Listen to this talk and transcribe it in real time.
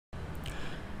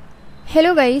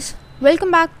Hello guys,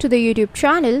 welcome back to the YouTube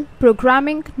channel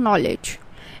Programming Knowledge.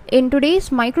 In today's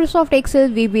Microsoft Excel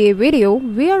VBA video,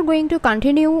 we are going to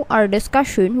continue our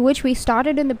discussion which we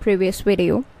started in the previous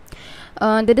video.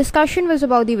 The discussion was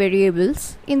about the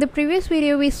variables. In the previous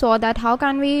video, we saw that how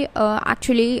can we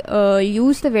actually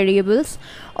use the variables,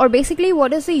 or basically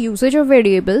what is the usage of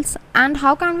variables and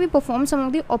how can we perform some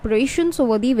of the operations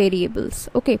over the variables.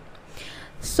 Okay.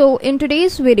 So in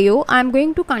today's video, I'm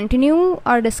going to continue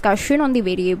our discussion on the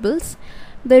variables.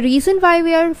 The reason why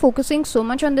we are focusing so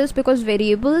much on this because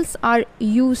variables are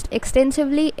used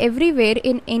extensively everywhere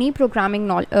in any programming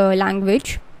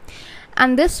language.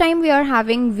 And this time we are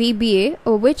having VBA,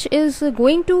 which is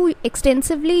going to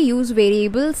extensively use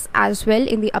variables as well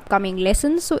in the upcoming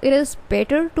lessons. So it is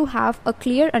better to have a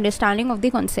clear understanding of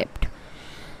the concept.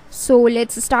 So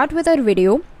let's start with our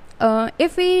video.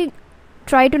 If we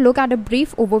try to look at a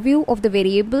brief overview of the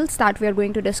variables that we are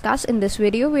going to discuss in this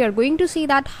video, we are going to see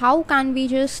that how can we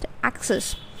just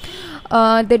access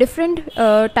the different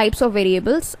types of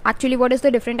variables. Actually, what is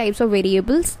the different types of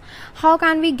variables? How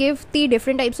can we give the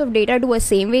different types of data to a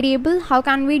same variable? How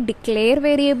can we declare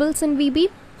variables in VB?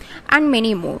 And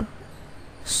many more.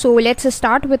 So let's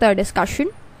start with our discussion.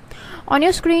 On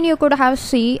your screen, you could have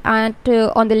see at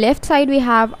on the left side we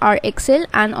have our Excel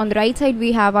and on the right side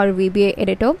we have our VBA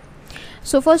editor.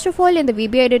 So first of all, in the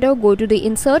VBA editor, go to the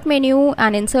insert menu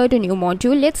and insert a new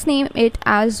module. Let's name it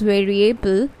as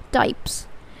variable types.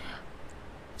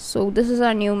 So this is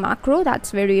our new macro, that's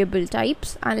variable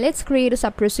types, and let's create a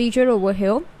sub procedure over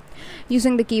here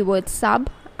using the keyword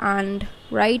sub and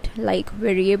write like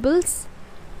variables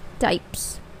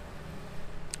types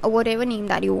or whatever name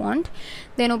that you want.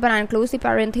 Then open and close the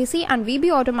parenthesis, and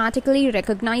VB automatically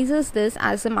recognizes this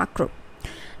as a macro.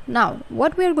 Now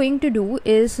what we are going to do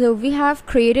is we have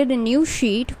created a new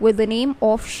sheet with the name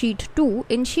of sheet 2.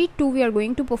 In sheet 2 we are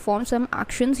going to perform some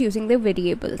actions using the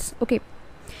variables. Okay,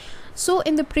 so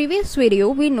in the previous video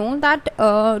we know that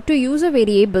to use a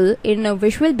variable in a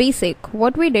Visual Basic,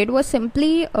 what we did was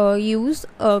simply use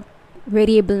a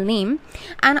variable name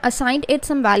and assigned it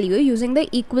some value using the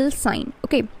equal sign.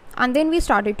 Okay, and then we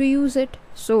started to use it.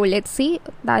 So let's see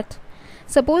that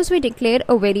suppose we declare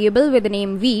a variable with the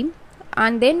name v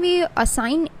and then we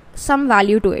assign some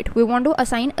value to it. We want to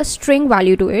assign a string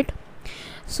value to it,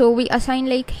 so we assign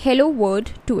like hello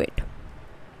world to it.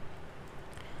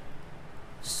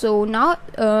 So now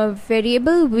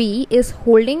variable v is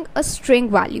holding a string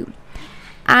value,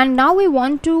 and now we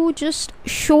want to just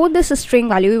show this string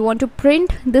value. We want to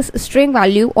print this string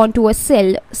value onto a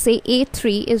cell, say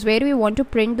A3 is where we want to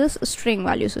print this string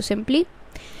value. So simply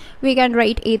we can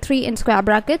write A3 in square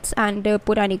brackets and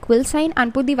put an equal sign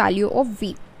and put the value of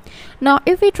v. Now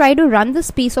if we try to run this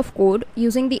piece of code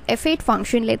using the F8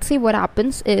 function, let's see what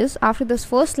happens is after this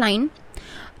first line,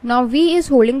 now v is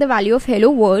holding the value of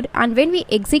hello world, and when we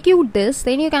execute this,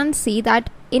 then you can see that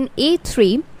in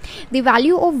A3 the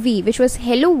value of v, which was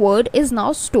hello world, is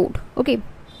now stored. Okay,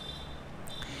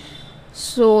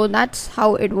 so that's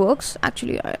how it works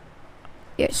actually.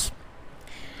 Yes,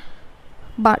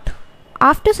 but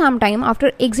after some time,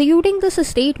 after executing this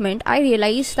statement, I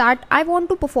realized that I want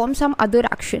to perform some other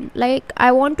action, like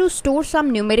I want to store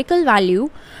some numerical value,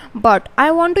 but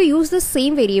I want to use the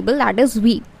same variable, that is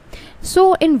v.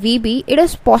 So in VB, it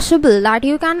is possible that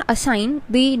you can assign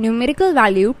the numerical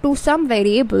value to some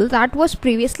variable that was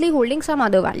previously holding some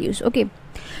other values. Okay,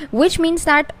 which means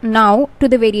that now to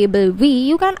the variable v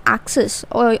you can access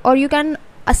or you can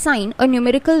assign a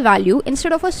numerical value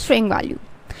instead of a string value.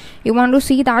 You want to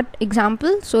see that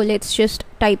example? So let's just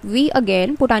type v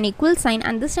again, put an equal sign,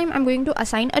 and this time I'm going to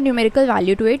assign a numerical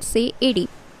value to it, say 80.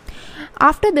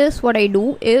 After this, what I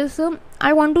do is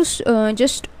I want to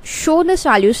just show this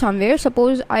value somewhere.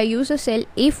 Suppose I use a cell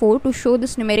A4 to show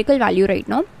this numerical value right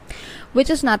now,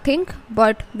 which is nothing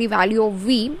but the value of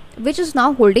v, which is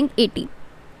now holding 80.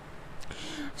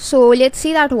 So let's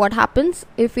see that what happens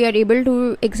if we are able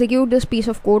to execute this piece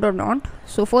of code or not.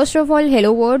 So first of all,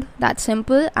 hello world, that's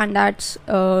simple and that's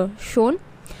shown.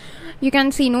 You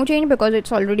can see no change because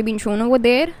it's already been shown over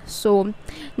there. So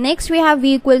next we have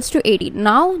v equals to 80.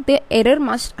 Now the error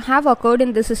must have occurred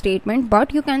in this statement,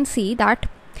 but you can see that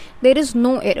there is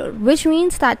no error, which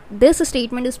means that this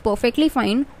statement is perfectly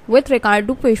fine with regard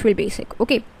to Visual Basic.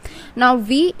 Okay, now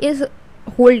v is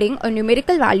holding a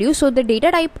numerical value, so the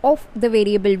data type of the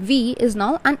variable v is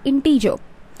now an integer.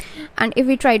 And if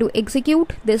we try to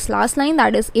execute this last line,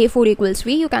 that is A4 equals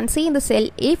v, you can see in the cell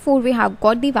A4 we have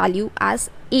got the value as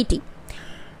 80,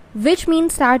 which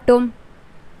means that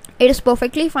it is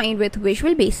perfectly fine with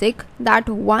Visual Basic that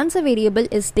once a variable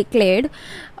is declared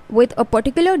with a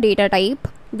particular data type,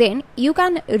 then you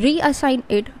can reassign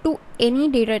it to any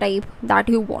data type that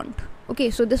you want. Okay,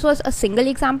 so this was a single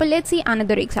example. Let's see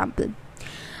another example.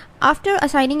 After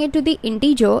assigning it to the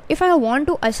integer, if I want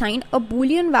to assign a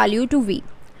boolean value to v,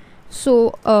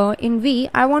 so in v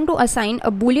I want to assign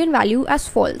a boolean value as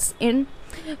false. In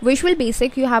Visual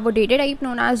Basic you have a data type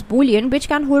known as boolean which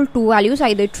can hold two values,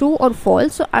 either true or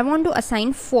false. So I want to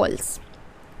assign false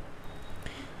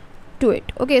to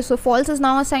it. Okay, so false is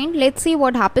now assigned. Let's see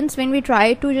what happens when we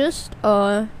try to just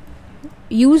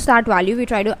use that value. We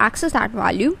try to access that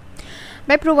value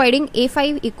by providing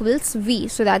a5 equals v.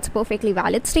 So that's a perfectly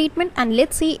valid statement, and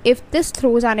let's see if this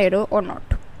throws an error or not.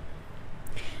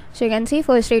 So you can see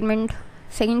first statement,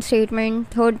 second statement,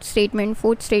 third statement,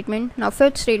 fourth statement. Now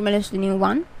fifth statement is the new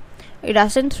one, it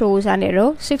doesn't throws an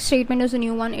error. Sixth statement is the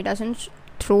new one, it doesn't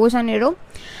throws an error.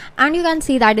 And you can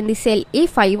see that in the cell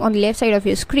A5 on the left side of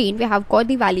your screen, we have got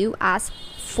the value as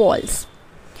false.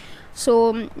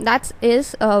 So that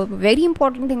is a very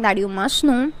important thing that you must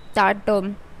know, that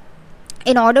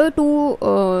in order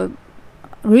to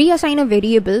reassign a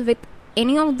variable with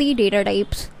any of the data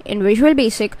types in Visual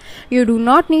Basic, you do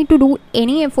not need to do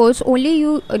any efforts, only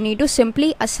you need to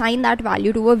simply assign that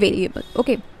value to a variable.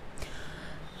 Okay,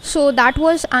 so that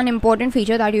was an important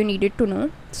feature that you needed to know.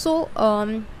 So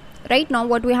right now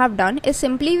what we have done is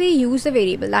simply we use the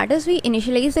variable, that is we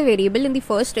initialize the variable in the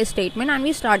first statement and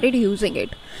we started using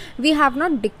it. We have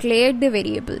not declared the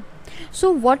variable.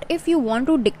 So what if you want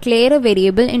to declare a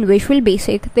variable in Visual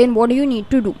Basic, then what do you need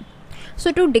to do?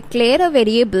 So to declare a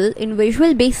variable in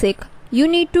Visual Basic, you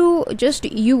need to just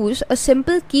use a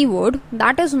simple keyword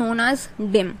that is known as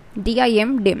dim,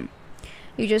 dim, dim.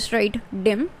 You just write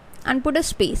dim and put a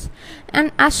space,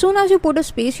 and as soon as you put a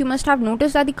space, you must have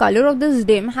noticed that the color of this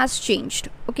dim has changed.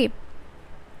 Okay,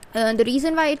 the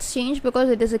reason why it's changed, because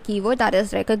it is a keyword that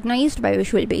is recognized by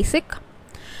Visual Basic,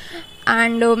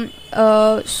 and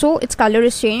so its color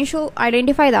is changed. So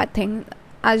identify that thing.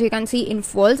 As you can see, in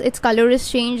false its color is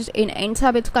changed, in end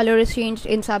sub its color is changed,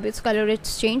 in sub its color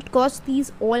is changed, because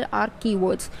these all are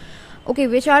keywords, okay,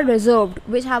 which are reserved,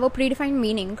 which have a predefined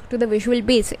meaning to the Visual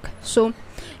Basic. So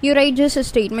you write just a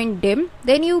statement dim,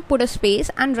 then you put a space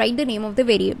and write the name of the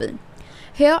variable.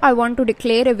 Here I want to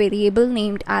declare a variable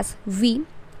named as v.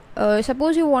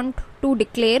 Suppose you want to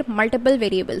declare multiple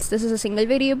variables. This is a single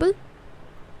variable.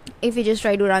 If we just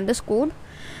try to run this code,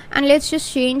 and let's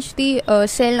just change the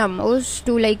cell numbers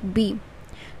to like b,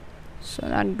 so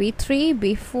that b3,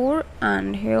 b4,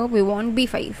 and here we want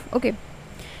b5. Okay,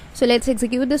 so let's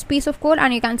execute this piece of code,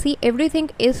 and you can see everything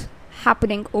is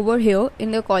happening over here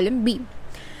in the column b.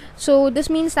 So this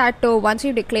means that once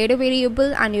you declared a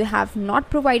variable and you have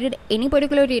not provided any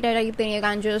particular data type, then you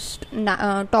can just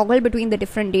toggle between the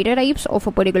different data types of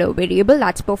a particular variable.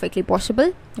 That's perfectly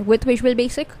possible with Visual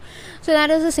Basic. So that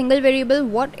is a single variable.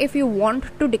 What if you want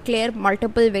to declare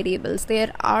multiple variables?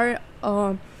 There are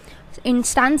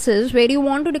instances where you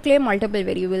want to declare multiple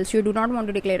variables. You do not want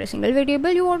to declare a single variable,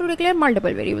 you want to declare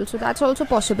multiple variables. So that's also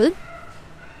possible.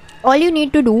 All you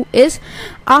need to do is,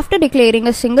 after declaring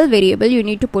a single variable, you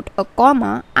need to put a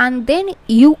comma, and then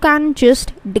you can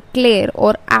just declare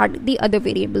or add the other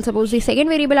variable. Suppose the second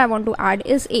variable I want to add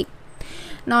is a.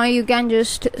 Now you can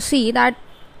just see that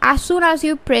as soon as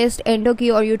you pressed enter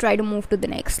key or you try to move to the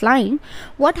next line,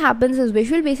 what happens is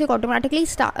Visual Basic automatically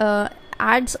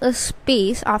adds a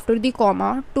space after the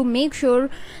comma to make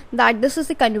sure that this is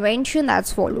the convention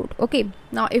that's followed. Okay,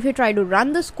 now if you try to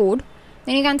run this code,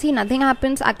 then you can see nothing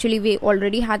happens. Actually, we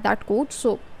already had that code.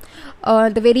 So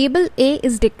the variable a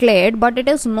is declared, but it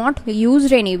is not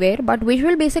used anywhere, but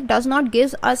Visual Basic does not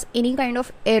give us any kind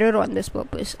of error on this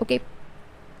purpose. Okay,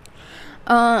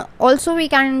 also we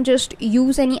can just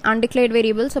use any undeclared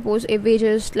variable. Suppose if we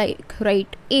just like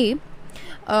write a,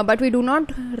 but we do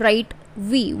not write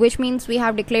v, which means we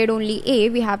have declared only a,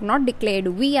 we have not declared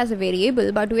v as a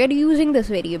variable, but we are using this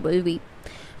variable v.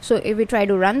 So if we try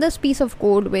to run this piece of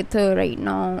code with right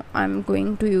now I'm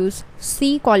going to use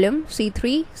C column,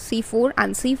 C3, C4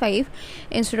 and C5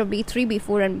 instead of B3,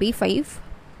 B4 and B5.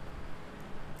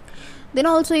 Then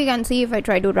also you can see if I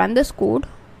try to run this code,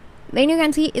 then you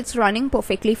can see it's running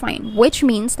perfectly fine, which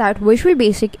means that Visual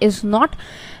Basic is not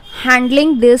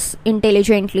handling this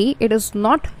intelligently. It is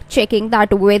not checking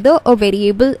that whether a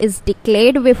variable is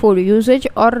declared before usage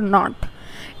or not.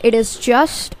 It is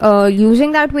just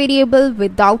using that variable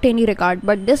without any regard,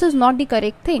 but this is not the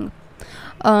correct thing.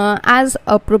 As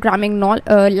a programming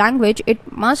language,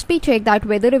 it must be checked that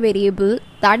whether a variable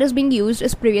that is being used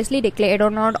is previously declared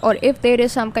or not, or if there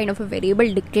is some kind of a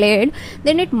variable declared,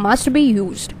 then it must be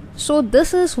used. So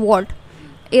this is what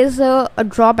is a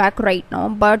drawback right now,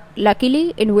 but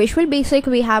luckily in Visual Basic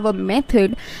we have a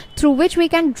method through which we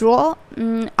can draw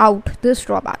out this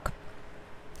drawback.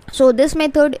 So this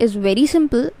method is very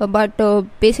simple, but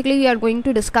basically we are going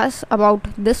to discuss about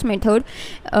this method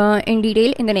in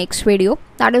detail in the next video.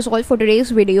 That is all for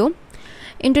today's video.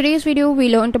 In today's video, we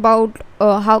learned about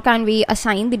how can we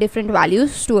assign the different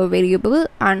values to a variable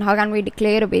and how can we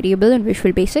declare a variable in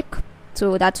Visual Basic.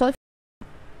 So that's all.